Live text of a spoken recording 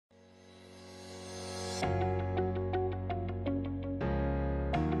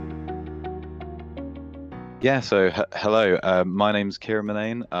Yeah, so hello, my name's Kieran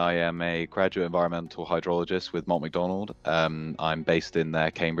Murnane. I am a graduate environmental hydrologist with Mott MacDonald. I'm based in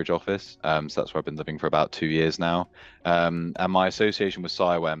their Cambridge office, so that's where I've been living for about 2 years now. And my association with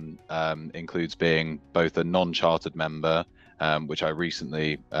CIWEM includes being both a non-chartered member, which I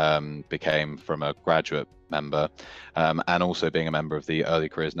recently became from a graduate member, and also being a member of the Early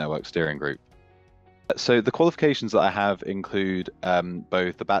Careers Network Steering Group. So the qualifications that I have include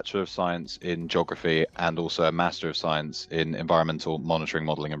both the Bachelor of Science in Geography and also a Master of Science in Environmental Monitoring,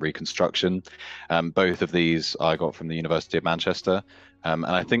 Modelling and Reconstruction. Both of these I got from the University of Manchester, and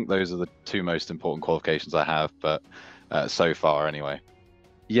I think those are the two most important qualifications I have, but so far anyway.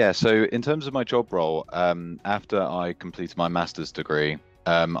 Yeah, so in terms of my job role, after I completed my master's degree,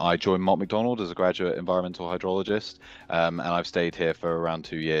 I joined Mott MacDonald as a graduate environmental hydrologist, and I've stayed here for around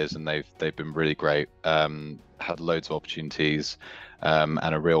 2 years, and they've been really great. Had loads of opportunities, and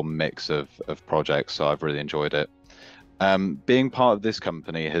a real mix of projects, so I've really enjoyed it. Being part of this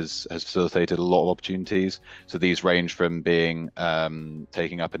company has facilitated a lot of opportunities. So these range from being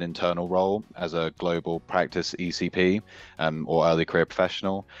taking up an internal role as a global practice ECP or early career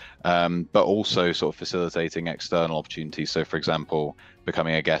professional, but also sort of facilitating external opportunities. So, for example,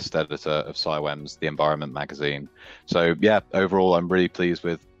 becoming a guest editor of CIWEM's The Environment magazine. So yeah, overall, I'm really pleased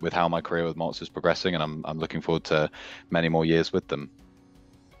with how my career with Mott is progressing, and I'm looking forward to many more years with them.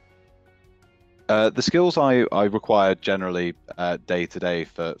 The skills I require generally day to day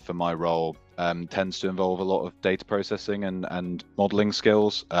for my role tends to involve a lot of data processing and modeling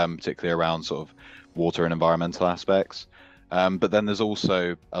skills, particularly around sort of water and environmental aspects. But then there's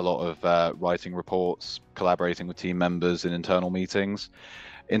also a lot of writing reports, collaborating with team members in internal meetings.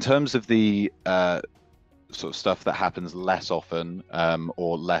 In terms of the sort of stuff that happens less often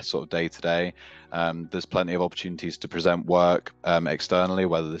or less sort of day to day. There's plenty of opportunities to present work externally,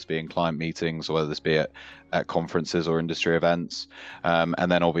 whether this be in client meetings or whether this be at conferences or industry events.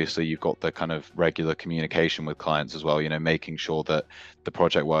 And then obviously you've got the kind of regular communication with clients as well, making sure that the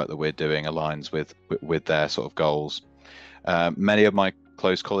project work that we're doing aligns with their sort of goals. Many of my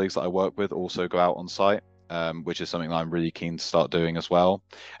close colleagues that I work with also go out on site, which is something that I'm really keen to start doing as well.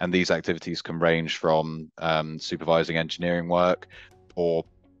 And these activities can range from supervising engineering work or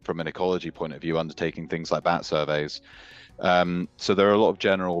from an ecology point of view, undertaking things like bat surveys. So there are a lot of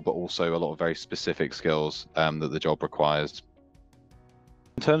general, but also a lot of very specific skills that the job requires.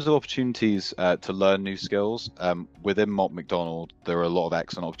 In terms of opportunities to learn new skills, within Mott MacDonald, there are a lot of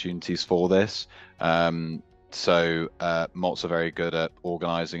excellent opportunities for this. So Mott's are very good at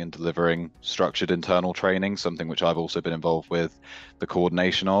organising and delivering structured internal training, something which I've also been involved with the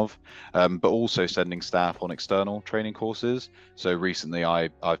coordination of, but also sending staff on external training courses. So recently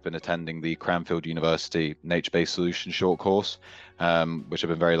I've been attending the Cranfield University Nature-Based Solutions short course, which I've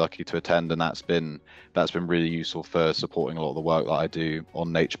been very lucky to attend, and that's been really useful for supporting a lot of the work that I do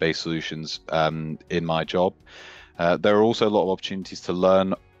on nature-based solutions in my job. There are also a lot of opportunities to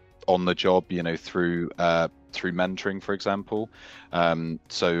learn on the job, through mentoring, for example.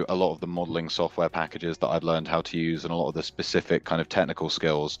 So a lot of the modeling software packages that I've learned how to use and a lot of the specific kind of technical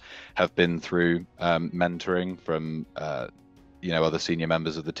skills have been through mentoring from other senior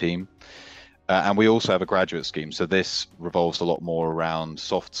members of the team. And we also have a graduate scheme. So this revolves a lot more around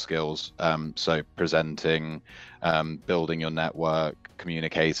soft skills. So presenting, building your network,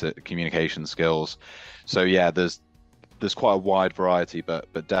 communication skills. So yeah, there's quite a wide variety, but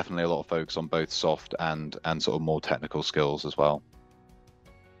definitely a lot of focus on both soft and sort of more technical skills as well.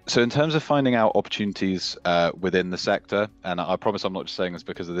 So in terms of finding out opportunities within the sector, and I promise I'm not just saying this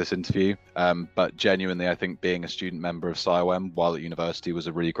because of this interview, but genuinely I think being a student member of CIWEM while at university was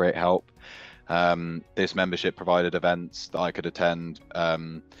a really great help. This membership provided events that I could attend,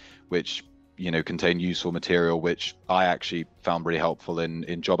 which contain useful material, which I actually found really helpful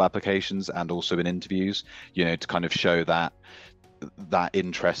in job applications and also in interviews, to kind of show that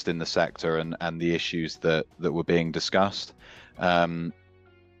interest in the sector and the issues that were being discussed.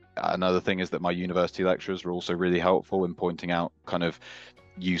 Another thing is that my university lecturers were also really helpful in pointing out kind of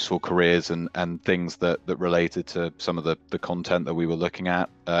useful careers and things that related to some of the content that we were looking at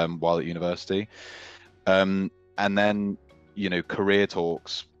while at university. And then, career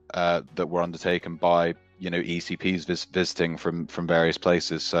talks that were undertaken by ECPs visiting from various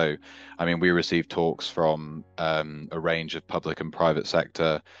places. So I mean, we received talks from a range of public and private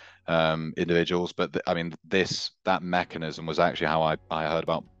sector individuals, but I mean that mechanism was actually how I heard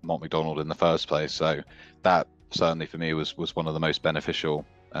about Mott MacDonald in the first place. So that certainly for me was one of the most beneficial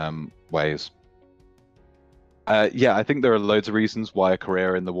ways. Yeah, I think there are loads of reasons why a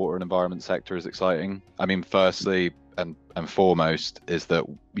career in the water and environment sector is exciting. I mean, firstly and foremost is that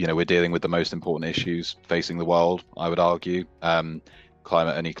we're dealing with the most important issues facing the world, I would argue,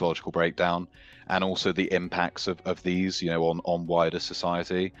 climate and ecological breakdown, and also the impacts of these, on wider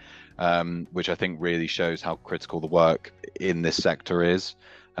society, which I think really shows how critical the work in this sector is.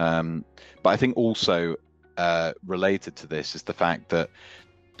 But I think also related to this is the fact that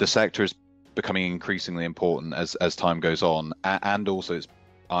the sector is becoming increasingly important as time goes on, and also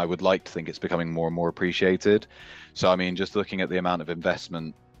I would like to think it's becoming more and more appreciated. So I mean, just looking at the amount of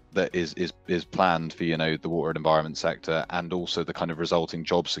investment that is planned for the water and environment sector, and also the kind of resulting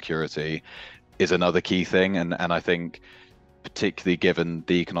job security is another key thing. And I think particularly given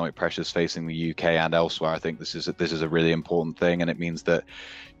the economic pressures facing the UK and elsewhere, I think this is a really important thing, and it means that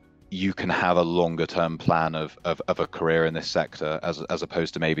you can have a longer term plan of a career in this sector as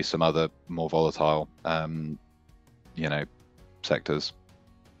opposed to maybe some other more volatile sectors.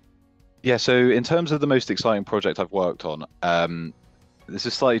 Yeah, so in terms of the most exciting project I've worked on, this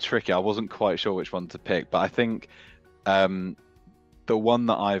is slightly tricky. I wasn't quite sure which one to pick, but I think um, the one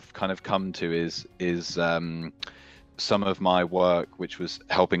that I've kind of come to is some of my work, which was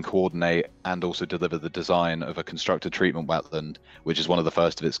helping coordinate and also deliver the design of a constructed treatment wetland, which is one of the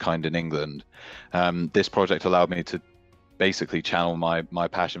first of its kind in England. This project allowed me to basically channel my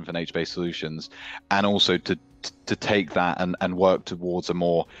passion for nature-based solutions, and also to take that and work towards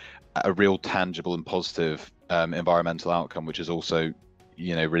a real tangible and positive environmental outcome, which is also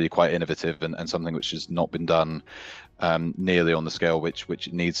really quite innovative and something which has not been done nearly on the scale which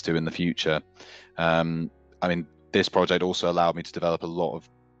it needs to in the future. I mean, this project also allowed me to develop a lot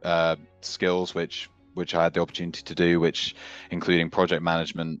of skills which I had the opportunity to do, which including project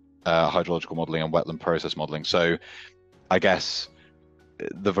management, hydrological modeling, and wetland process modeling. So I guess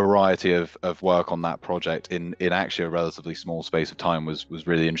the variety of work on that project in actually a relatively small space of time was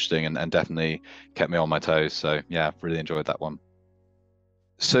really interesting, and definitely kept me on my toes. So yeah, really enjoyed that one.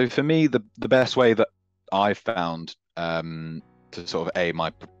 So for me, the best way that I found to sort of aid my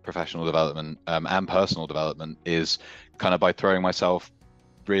professional development and personal development is kind of by throwing myself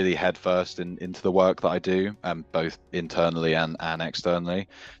really headfirst into the work that I do, both internally and externally.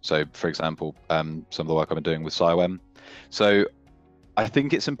 So, for example, some of the work I've been doing with CIWEM. So, I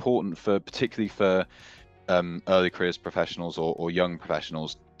think it's important particularly for early careers professionals or young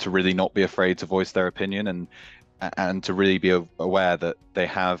professionals to really not be afraid to voice their opinion, and to really be aware that they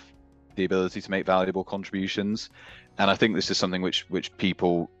have the ability to make valuable contributions. And I think this is something which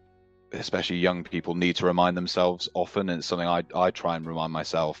people, especially young people, need to remind themselves often. And it's something I try and remind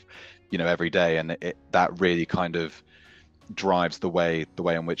myself, every day. And that really kind of drives the way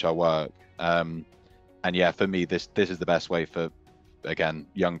in which I work. And yeah, for me, this is the best way for, again,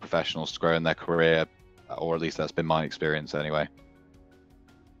 young professionals to grow in their career, or at least that's been my experience anyway.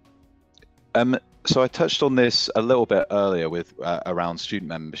 So I touched on this a little bit earlier with around student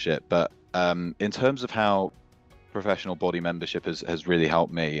membership, but in terms of how professional body membership has really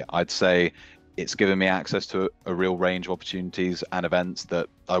helped me, I'd say it's given me access to a real range of opportunities and events that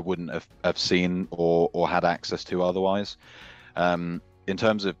I wouldn't have seen or had access to otherwise. In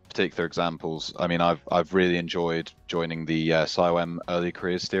terms of particular examples, I mean, I've really enjoyed joining the CIWEM Early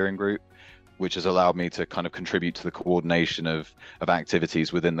Careers Steering Group, which has allowed me to kind of contribute to the coordination of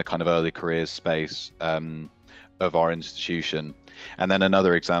activities within the kind of early careers space of our institution. And then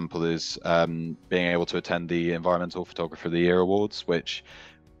another example is being able to attend the Environmental Photographer of the Year Awards, which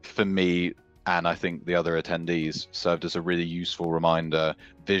for me, and I think the other attendees, served as a really useful reminder,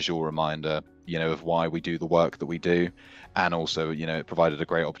 visual reminder, of why we do the work that we do. And also, it provided a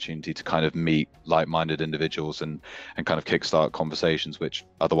great opportunity to kind of meet like-minded individuals and kind of kickstart conversations, which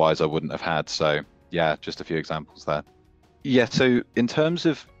otherwise I wouldn't have had. So yeah, just a few examples there. Yeah, so in terms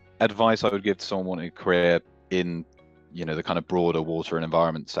of advice I would give to someone wanting a career in, the kind of broader water and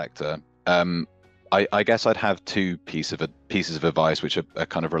environment sector, I guess I'd have two pieces of advice which are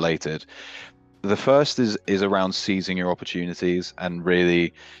kind of related. The first is around seizing your opportunities and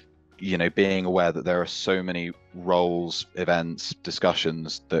really, being aware that there are so many roles, events,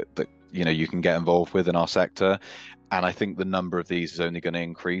 discussions that you can get involved with in our sector. And I think the number of these is only going to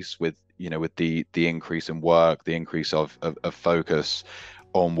increase with the increase in work, the increase of focus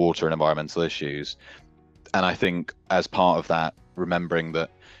on water and environmental issues. And I think as part of that, remembering that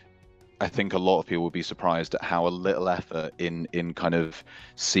I think a lot of people will be surprised at how a little effort in kind of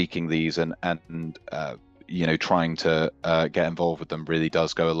seeking these and trying to get involved with them really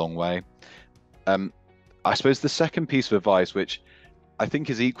does go a long way. I suppose the second piece of advice, which I think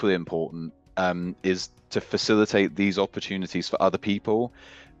is equally important, is to facilitate these opportunities for other people.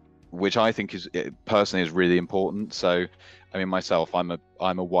 which I think is personally is really important. So, I mean, myself, I'm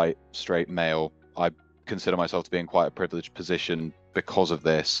a white straight male. I consider myself to be in quite a privileged position because of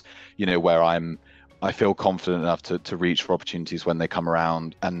this, where I feel confident enough to reach for opportunities when they come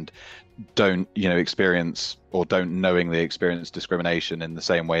around, and don't experience, or don't knowingly experience, discrimination in the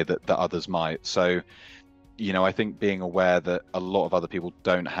same way that others might. So I think being aware that a lot of other people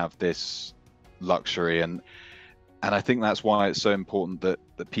don't have this luxury, and I think that's why it's so important that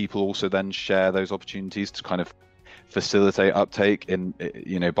people also then share those opportunities to kind of facilitate uptake in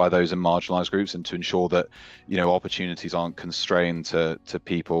by those in marginalized groups, and to ensure that opportunities aren't constrained to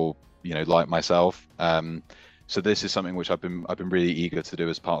people like myself. So this is something which I've been really eager to do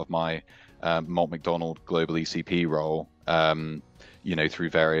as part of my Mott MacDonald global ECP role, through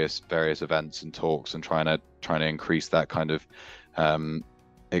various events and talks, and trying to increase that kind of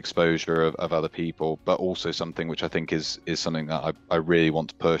exposure of other people, but also something which I think is something that I really want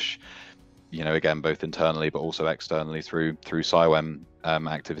to push, again, both internally but also externally through CIWEM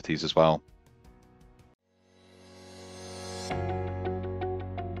activities as well.